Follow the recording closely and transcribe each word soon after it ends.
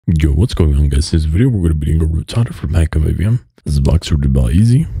Yo, what's going on, guys? In this video, we're going to be doing Arroutada from HackMyVm. This is a box ordered by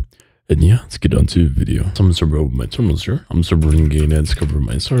Easy. And yeah, let's get on to the video. So I'm going to start with my terminals here. I'm going to start running gain and discover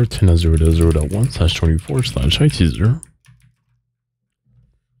my SR 10.0.0.1/24/IT0.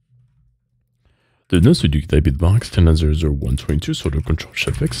 Then this we do type in the box 10.0.0.122, so to control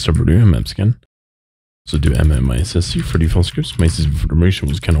shift X, start doing a map scan. So do MMISSC for default scripts. My system information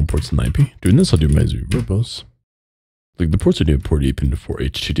was count on ports and IP. Doing this, I'll do my zero verbose. Like the ports are doing port 8 into 4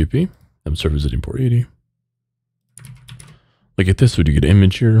 HTTP. I'm servers at port 80. Like at this, we do get an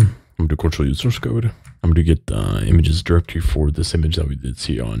image here. I'm going to control use source code. I'm going to get images directly for this image that we did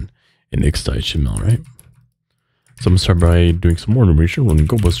see on index.html, right? So I'm going to start by doing some more information, running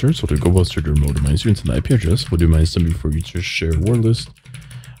GoBuster. So the GoBuster to remote minus units and the IP address. We'll do minus some before users share word list.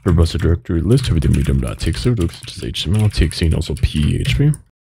 Robust directory list, everything medium.txt, looks just HTML, TXT, and also PHP.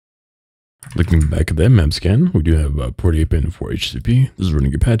 Looking back at the map scan, we do have port 8 pin for HTTP. This is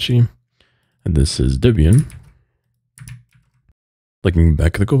running Apache, and this is Debian. Looking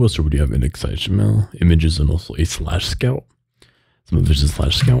back at the GoBuster, we do have index.html, images, and also a /scout. Some of this is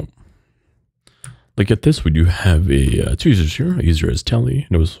 /scout. Look at this, we do have two users here. A user as Tally,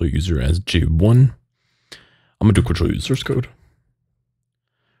 and also a user as J1. I'm going to control use source code.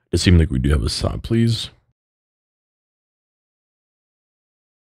 It seems like we do have a stop, please.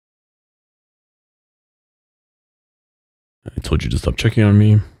 I told you to stop checking on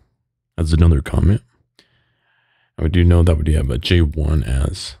me. That's another comment. And we do know that we do have a J1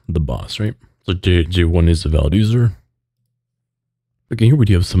 as the boss, right? So J1 is a valid user. Looking here, we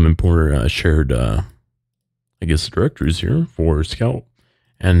do have some important shared, I guess, directories here for Scout.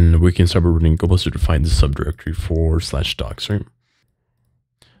 And we can start running GoBuster to find the subdirectory for /docs, right?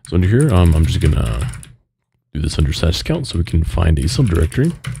 So under here, I'm just going to do this under /scout so we can find a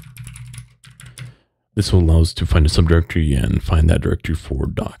subdirectory. This will allow us to find a subdirectory and find that directory for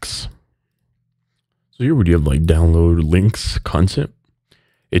docs. So here we do have like download, links, content,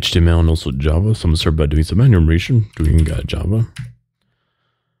 HTML, and also Java. So I'm going to start by doing some enumeration, doing Java.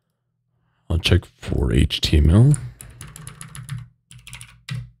 I'll check for HTML.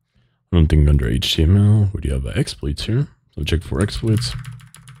 I don't think under HTML, we do have exploits here. So check for exploits.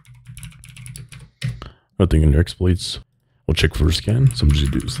 Nothing under exploits. We'll check for scan. So I'm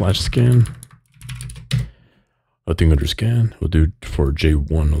just going to do /scan. Nothing under scan. We'll do it for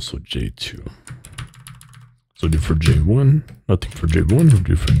J1, also J2. So do for J1, nothing for J1, we'll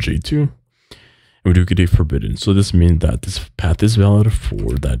do for J2. And we do get a forbidden. So this means that this path is valid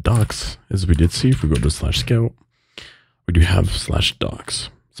for that docs. As we did see, if we go to /scout, we do have /docs.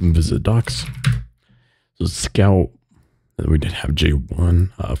 So visit docs. So scout, and we did have J1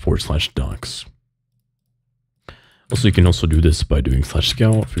 /docs. Also, you can also do this by doing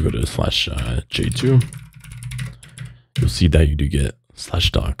 /scout. If you go to /J2, you'll see that you do get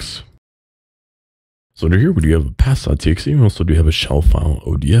 /docs. So under here, we do have a pass.txt. We also do have a shell file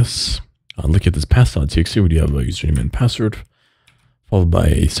ODS. Look at this pass.txt. We do have a username and password, followed by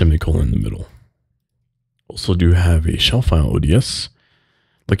a semicolon in the middle. Also do have a shell file ODS.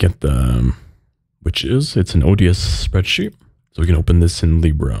 Look at the, it's an ODS spreadsheet. So we can open this in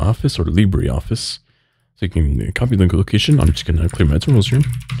LibreOffice or LibreOffice. So you can copy the location. I'm just going to clear my terminals here.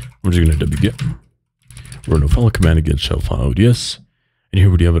 I'm just going to wget. Run a file command against shell file ODS. And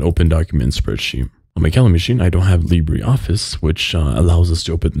here we do have an open document spreadsheet. On my Kali machine, I don't have LibreOffice, which allows us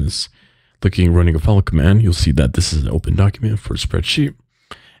to open this. Running a file command, you'll see that this is an open document for a spreadsheet.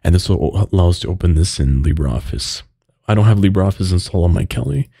 And this will allow us to open this in LibreOffice. I don't have LibreOffice installed on my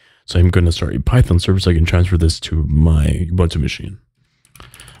Kali, so I'm going to start a Python server so I can transfer this to my Ubuntu machine.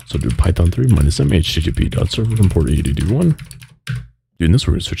 So do Python 3 -m http.server from port 8081. Doing this,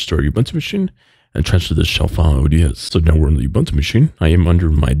 we're going to switch to our Ubuntu machine and transfer this shell file ODS. So now we're on the Ubuntu machine. I am under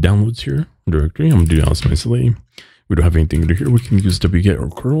my downloads here directory. I'm going to do alice mycely. We don't have anything under here. We can use wget or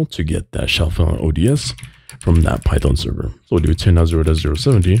curl to get that shell file ODS from that Python server. So we'll do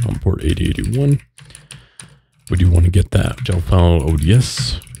 10.0.070 on port 8081. We do want to get that shell file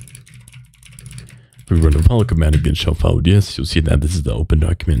ODS. If we run a file command against shell file ODS, you'll see that this is the open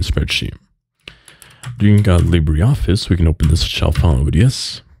document spreadsheet. Doing LibreOffice, we can open this shell file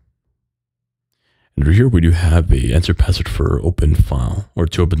ODS. And over here, we do have a enter password for open file or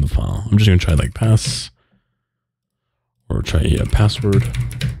to open the file. I'm just going to try like pass or try a password.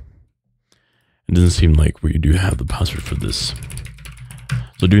 It doesn't seem like we do have the password for this.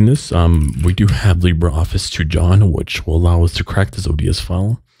 So doing this, we do have LibreOffice to John, which will allow us to crack this ODS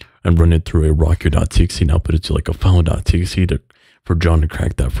file and run it through a rocker.txt and output it to like a file.txt for John to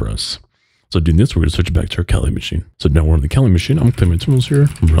crack that for us. So doing this, we're going to switch back to our Kali machine. So now we're on the Kali machine. I'm clearing my terminals here.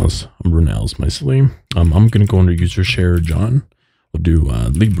 I'm running alice mycely. I'm going to go under user share John. We'll do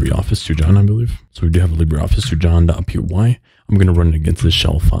LibreOffice to John, I believe. So we do have a LibreOffice to John.py. I'm going to run it against the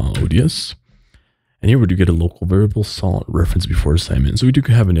shell file ODS. And here we do get a local variable solid reference before assignment. So we do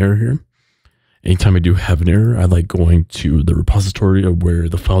have an error here. Anytime I do have an error, I like going to the repository of where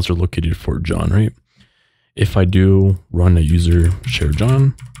the files are located for John, right? If I do run a user share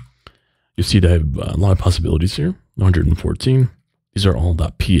John, you see that I have a lot of possibilities here, 114. These are all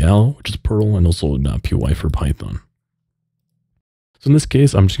 .pl, which is Perl, and also .py for Python. So in this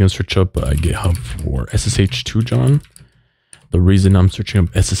case, I'm just going to search up GitHub for SSH2 John. The reason I'm searching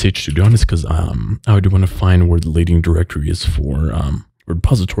up SSH2 John is because I do want to find where the leading directory is for,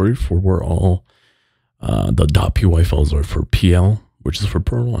 repository for where all the .py files are for PL, which is for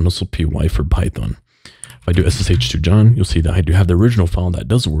Perl, and also PY for Python. If I do SSH2 John, you'll see that I do have the original file that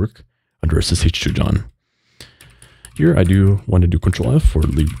does work under SSH2 John. Here I do want to do Control F for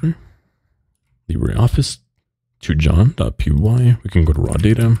LibreOffice to John.py. We can go to raw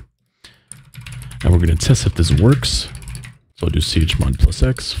data, and we're going to test if this works. So I'll do chmod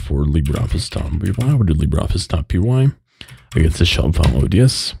 +x for LibreOffice.py. We'll do LibreOffice.py against the shell file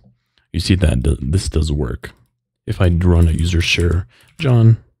ODS. You see that this does work. If I run a user share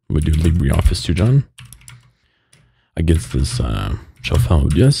John, we do LibreOffice to John against this shell file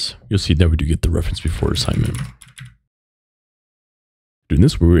ODS. You'll see that we do get the reference before assignment. Doing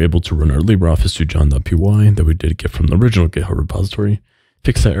this, we were able to run our LibreOffice to John.py that we did get from the original GitHub repository,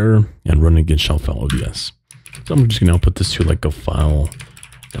 fix that error, and run against shell file ODS. So I'm just going to output this to like a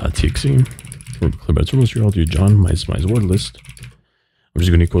file.txt. For clear by terminals here, I'll do John --, word list. I'm just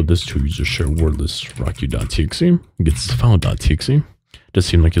going to equal this to user share word list rocku.txt. Get this file.txt. Does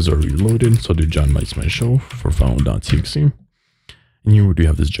seem like it's already loaded, so I'll do John --, show for file.txt. And here we do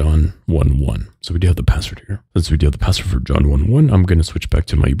have this John11. So we do have the password here. Since we do have the password for John11, I'm going to switch back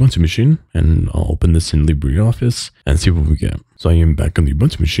to my Ubuntu machine, and I'll open this in LibreOffice and see what we get. So I am back on the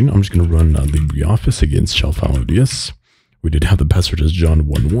Ubuntu machine. I'm just going to run LibreOffice against shell file ODS. We did have the password as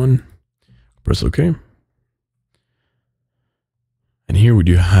John11. Press OK. And here we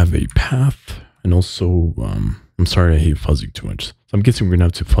do have a path, and also, I'm sorry, I hate fuzzing too much. So I'm guessing we're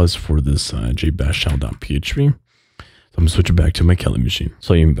going to have to fuzz for this jbashshell.php. So I'm going to switch it back to my Kelly machine.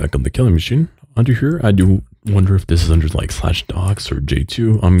 So I am back on the Kelly machine. Under here, I do wonder if this is under like /docs or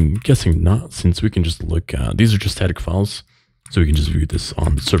J2. I'm guessing not, since we can just look at, these are just static files. So we can just view this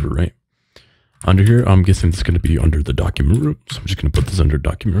on the server, right? Under here, I'm guessing it's going to be under the document root. So I'm just going to put this under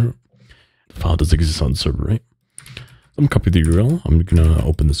document root. The file does exist on the server, right? So I'm going to copy the URL. I'm going to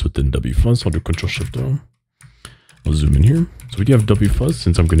open this within wfuzz. I'll do Ctrl-Shift-O. I'll zoom in here. So we do have wfuzz,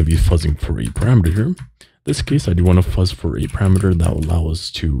 since I'm going to be fuzzing for a parameter here. In this case, I do want to fuzz for a parameter that will allow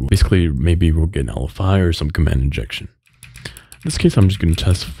us to, basically, maybe we'll get an LFI or some command injection. In this case, I'm just going to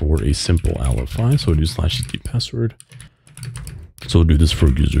test for a simple LFI. So I'll do /cd password. So we'll do this for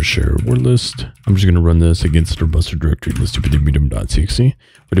user share word list. I'm just going to run this against the robust directory list to medium.txt.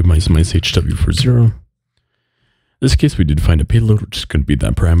 We'll do -hw for 0. In this case, we did find a payload, which is going to be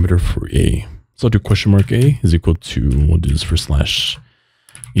that parameter for A. So I'll do $A is equal to, we'll do this for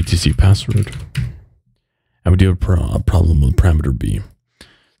 /etc password. And we do have a problem with parameter B.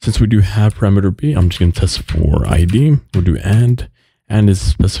 Since we do have parameter B, I'm just going to test for ID. We'll do and is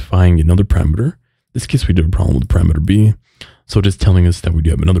specifying another parameter. In this case, we do have a problem with parameter B. So it is telling us that we do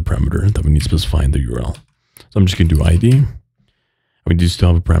have another parameter that we need to specify in the URL. So I'm just going to do ID. And we do still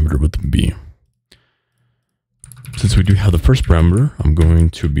have a parameter with B. Since we do have the first parameter, I'm going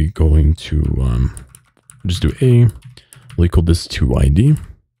to be just do A. We'll equal this to ID.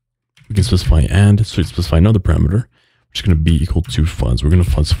 We can specify and, so we specify another parameter, which is going to be equal to fuzz. We're going to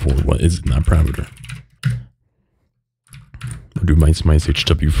fuzz for what is in that parameter. We'll do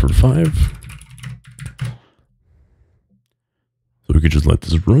 -hw for 5. So we could just let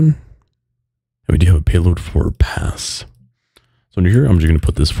this run. And we do have a payload for pass. So under here, I'm just going to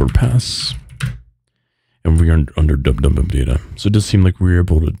put this for pass. And we are under www data. So it does seem like we're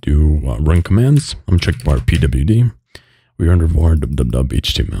able to do run commands. I'm going to check var pwd. We are under var www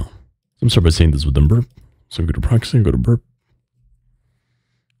html. I'm sorry by saying this within burp. So we go to proxy, go to burp.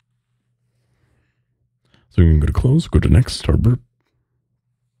 So we can go to close, go to next, start burp.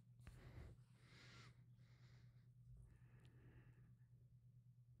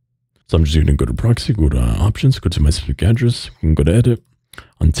 So I'm just going to go to proxy, go to options, go to my specific address. We can go to edit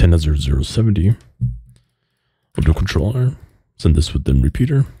on 10.0.0.70. We'll do Control-R, send this within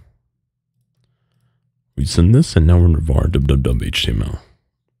repeater. We send this, and now we're in var www html.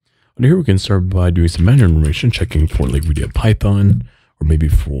 And here we can start by doing some manual information, checking for like we did Python or maybe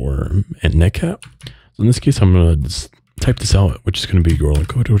for netcat. So in this case, I'm going to just type this out, which is going to be URL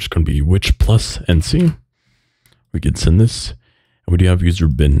encoded, which is going to be which plus NC. We can send this, And we do have user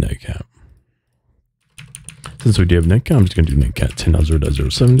bin netcat. Since we do have netcat, I'm just going to do netcat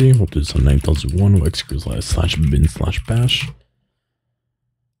 10.0.070. We'll do this on 9001. We'll execute /bin/bash.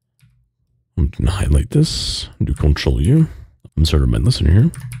 I'm going to highlight this and do Control U. I'm starting my listener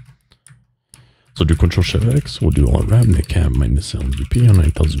here. So do Control Shift X. We'll do all wrap netcat -LVP on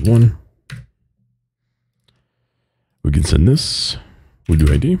 9001. We can send this. We'll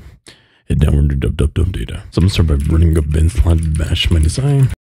do ID. Hit downward to dub data. So I'm going to start by running up bin/bash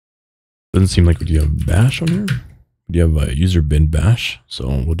 -i. Doesn't seem like we do have bash on here. We do have a user bin bash. So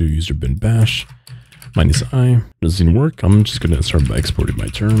we'll do user bin bash -i. Doesn't seem to work. I'm just going to start by exporting my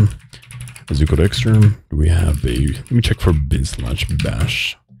term. As we go to extern, we have a, let me check for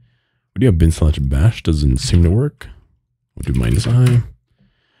bin/bash. We do have bin/bash, doesn't seem to work. We'll do -i.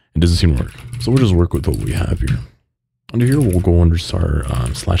 It doesn't seem to work. So we'll just work with what we have here. Under here, we'll go under our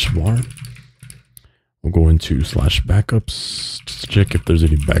 /var. We'll go into /backups, just to check if there's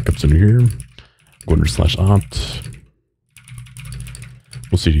any backups under here. Go under /opt.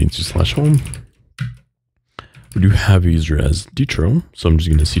 We'll cd into /home. We do have a user as Detro, so I'm just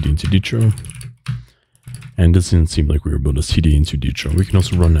going to cd into Detro. And it doesn't seem like we were able to cd into Detro. We can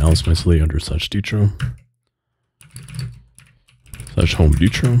also run ls myself under /Detro. /home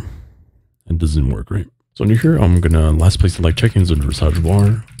Detro. And it doesn't work, right? So under here, I'm going to, last place I like checking is under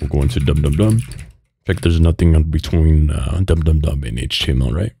 /var. We'll go into dub. Check there's nothing in between dub and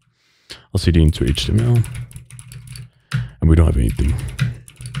HTML, right? I'll cd into HTML. And we don't have anything.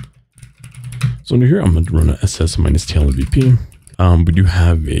 So under here, I'm going to run a ss -tlvp. We do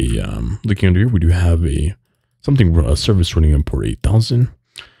have a, looking under here, we do have a service running on port 8000. I'm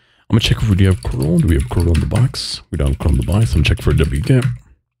going to check if we do have curl. Do we have curl in the box? We don't have curl in the box. I'm going to check for wget.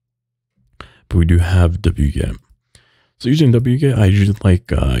 But we do have wget. So using wget, I usually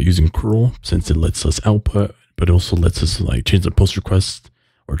like using curl since it lets us output, but it also lets us like change the post request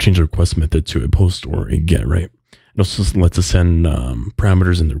or change the request method to a post or a get, right? It also lets us send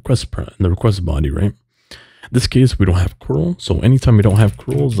parameters in the request body, right? In this case, we don't have curl. So anytime we don't have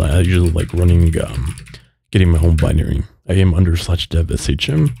curls, I usually like running, getting my own binary. I am under /dev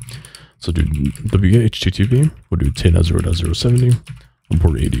shm. So do wget http. We'll do 10.0.070 on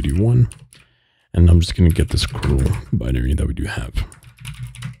port 8081. And I'm just going to get this curl binary that we do have.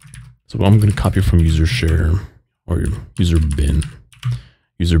 So I'm going to copy from user share or user bin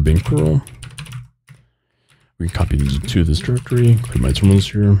curl. We can copy these to this directory, click my terminals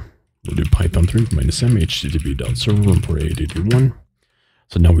here. We'll do python 3 -m http.server on port 8081.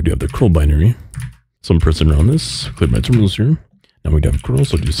 So now we do have the curl binary. So I'm pressing around this, click my terminals here. Now we do have curl,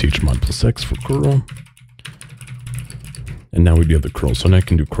 so I'll do chmod +x for curl. And now we do have the curl. So now I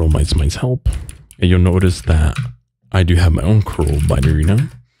can do curl -minus help. And you'll notice that I do have my own curl binary now.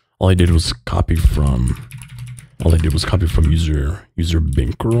 All I did was copy from user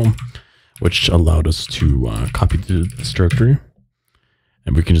bin curl, which allowed us to copy to this directory.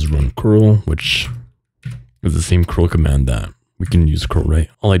 And we can just run curl, which is the same curl command that we can use curl, right?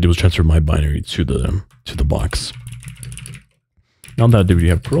 All I did was transfer my binary to the box. Now that we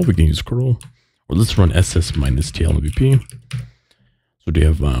have curl, we can use curl. Or let's run ss -tlvp. So we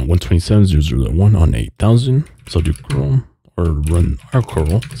have 127.0.0.1 on 8000. So I'll do curl or run our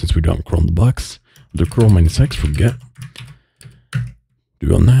curl since we don't have curl in the box. We'll do curl -x for get.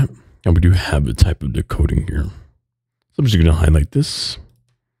 Do on that. And we do have a type of decoding here. So I'm just going to highlight this.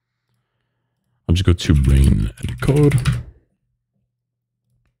 I'll just go to brain decode.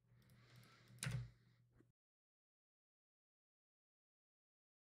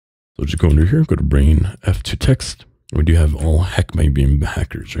 So just go under here, go to brain F2 text. We do have all HackMyVm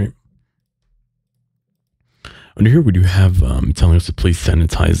hackers, right? Under here, we do have telling us to please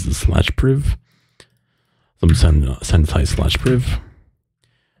sanitize the /priv. So I'm sanitize /priv.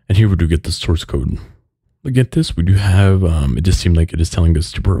 And here we do get the source code. Look at this, we do have, it just seemed like it is telling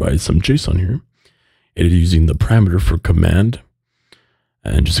us to provide some JSON here. It is using the parameter for command.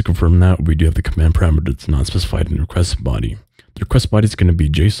 And just to confirm that, we do have the command parameter that's not specified in the request body. The request body is going to be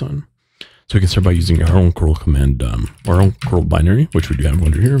JSON. So we can start by using our own curl command, our own curl binary, which we do have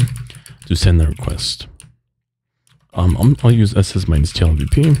under here, to send the request. I'll use ss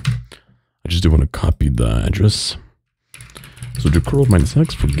 -tlvp. I just do want to copy the address. So do curl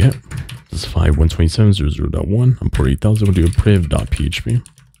 -x for get. This is 5.127.0.0.1 on port 8000. We'll do a priv.php.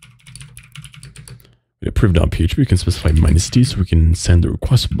 Priv.php, we can specify -t so we can send the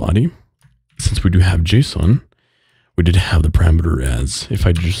request body. Since we do have JSON, we did have the parameter as, if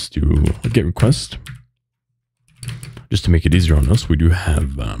I just do a get request, just to make it easier on us, we do have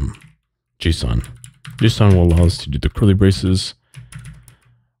JSON. JSON will allow us to do the curly braces.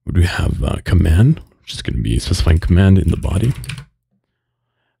 We do have command, which is going to be specifying command in the body.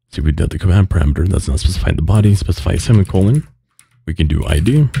 See, we did the command parameter that's not specifying the body, specify a semicolon. We can do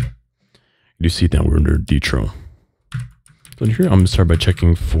ID. You see that we're under dtro. So here, I'm gonna start by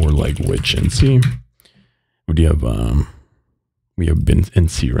checking for like which NC. We have bin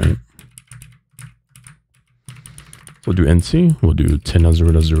NC, right? We'll do NC. We'll do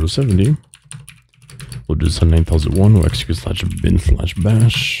 10.0.070. We'll do this on 9001. We'll execute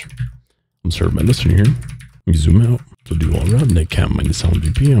 /bin/bash. I'm starting my listener here. We zoom out. So do all route netcat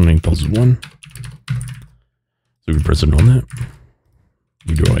 -LVP on 9001. So we press it on that.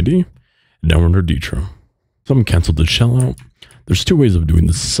 We do ID. And now we're under dtro. So I'm gonna cancel the shell out. There's two ways of doing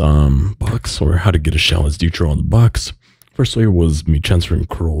this box, or how to get a shell as dtro on the box. First way was me transferring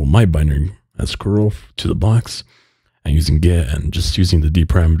curl, my binary as curl to the box, and using get and just using the d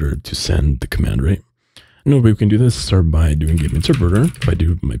parameter to send the command, right? Another way we can do this, start by doing game interpreter. If I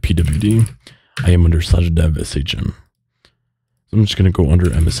do my pwd, I am under /dev shm. So I'm just going to go under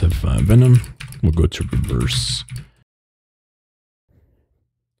MSF-Venom. We'll go to reverse.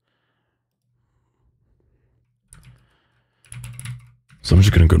 So I'm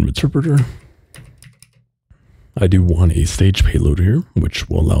just going to go to interpreter. I do want a stage payload here, which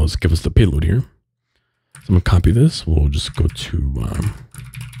will allow us, give us the payload here. So I'm going to copy this. We'll just go to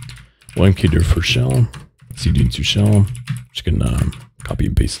encoder for shell, cd into shell. Just going to copy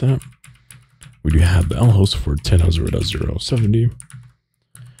and paste that. We do have the L host for 10.0.070.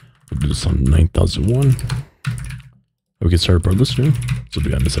 We'll do this on 9001. We can start up our listener. So we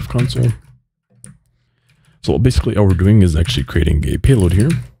have MSF console. So basically all we're doing is actually creating a payload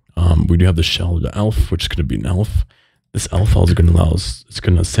here. We do have the shell, the elf, which is going to be an elf. This elf file is going to allow us, it's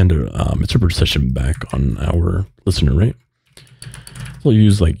going to send a interpreter session back on our listener, right? So I'll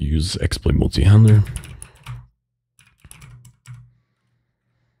use exploit multi-handler.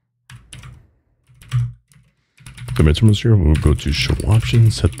 So my terminals here, we'll go to show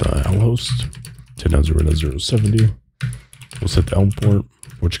options, set the L host, 10.0.070. We'll set the L port,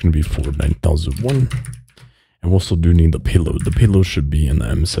 which is going to be for 9001. And we also do need the payload. The payload should be in the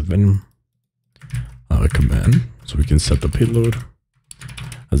M7 command. So we can set the payload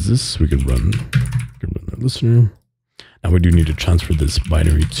as this. We can run the listener. Now we do need to transfer this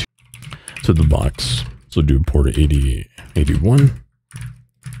binary to the box. So do port 8081.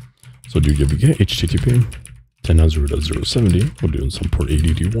 So do wget HTTP 10.0.070. We'll do this on port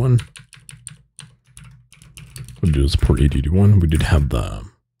 8081. We'll do this port 8081. We did have the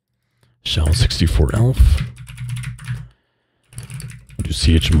shell 64 elf. We'll do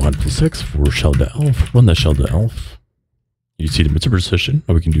chmod +x for shell.elf. Run that shell.elf. You see the interpreter session.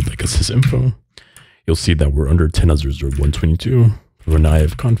 Now we can do like a sysinfo. You'll see that we're under 10.0.0.122. Run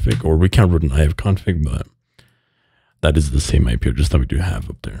ifconfig, or we can't run an ifconfig, but that is the same IP address that we do have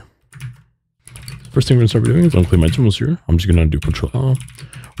up there. First thing we're going to start doing is unclear my terminals here. I'm just going to do Control-L.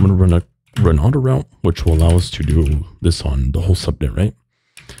 I'm going to run auto route, which will allow us to do this on the whole subnet, right?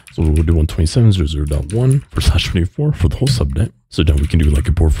 So we'll do 127.0.0.1 for /24 for the whole subnet. So now we can do like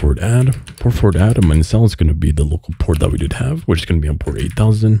a port forward add. Port forward add of -L is going to be the local port that we did have, which is going to be on port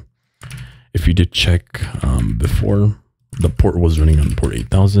 8000. If you did check before, the port was running on port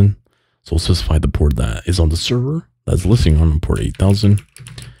 8000. So we'll specify the port that is on the server that's listing on port 8000.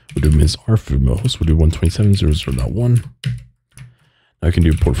 We'll do -R for remote host. We'll do 127.0.0.1. Now I can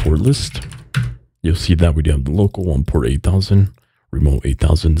do port forward list. You'll see that we do have the local on port 8000, remote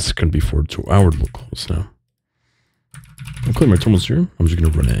 8000. This is going to be forwarded to our local host now. I'll clear my terminals here. I'm just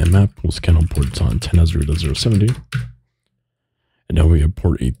going to run an mmap. We'll scan on ports on 10.0.0.70. And now we have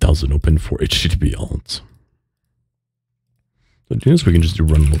port 8000 open for HTTP elements. So to do this, we can just do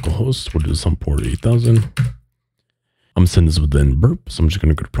run localhost. We'll do this on port 8000. I'm going to send this within burp. So I'm just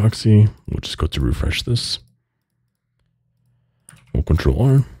going to go to proxy. We'll just go to refresh this. We'll Control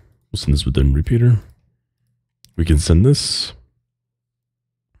R. We'll send this within repeater. We can send this.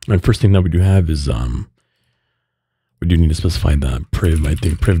 And first thing that we do have is we do need to specify that priv, I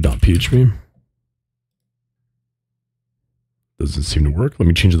think priv.php. Doesn't seem to work. Let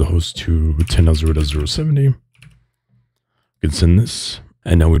me change the host to 10.0.0.70. We can send this.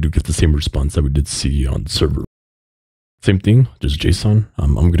 And now we do get the same response that we did see on the server. Same thing, just JSON.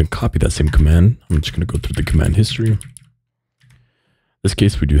 I'm going to copy that same command. I'm just going to go through the command history. In this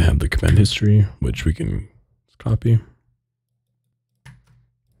case, we do have the command history, which we can copy.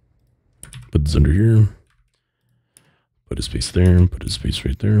 Put this under here. Put a space there, put a space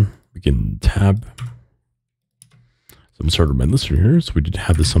right there. We can tab. So I'm starting my listener here. So we did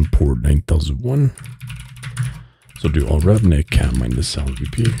have this on port 9001. So do all rev netcat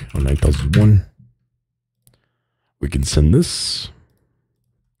 -LVP on 9001. We can send this.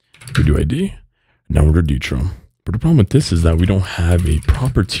 We do ID. Now we're under dtro. But the problem with this is that we don't have a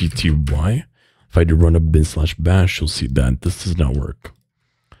proper TTY. If I do run a bin/bash, you'll see that this does not work.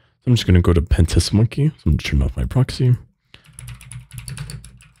 So I'm just going to go to pentest monkey. So I'm going to turn off my proxy.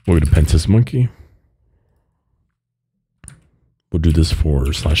 We'll go to pentest monkey. We'll do this for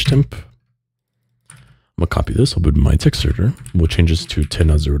 /temp. I'm going to copy this. I'll put my text editor. We'll change this to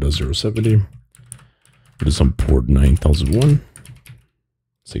 10.0.070. Put this on port 9001.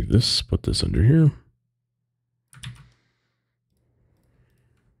 Save this. Put this under here.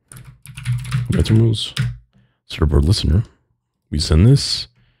 Item rules. Server listener. We send this.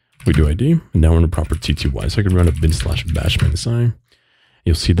 We do ID. And now we're in a proper TTY. So I can run a bin/bash -i.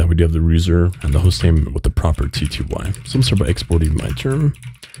 You'll see that we do have the user and the host name with the proper TTY. So I'm start by exporting my term.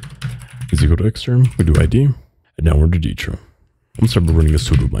 Is equal to xterm. We do ID. And now we're to dtro. I'm start by running a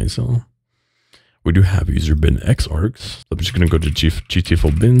sudo mycel. We do have user bin xargs. So I'm just going to go to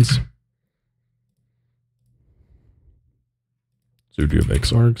gtfl bins. So we do have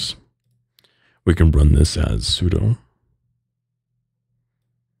xargs. We can run this as sudo.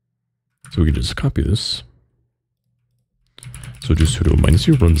 So we can just copy this. So do sudo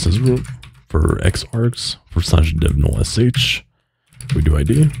 -u, run this as root for xargs for /dev null sh. We do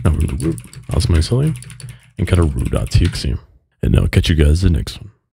ID. Now we're going to root, osmycel, and cut a root.txt. And now I'll catch you guys in the next one.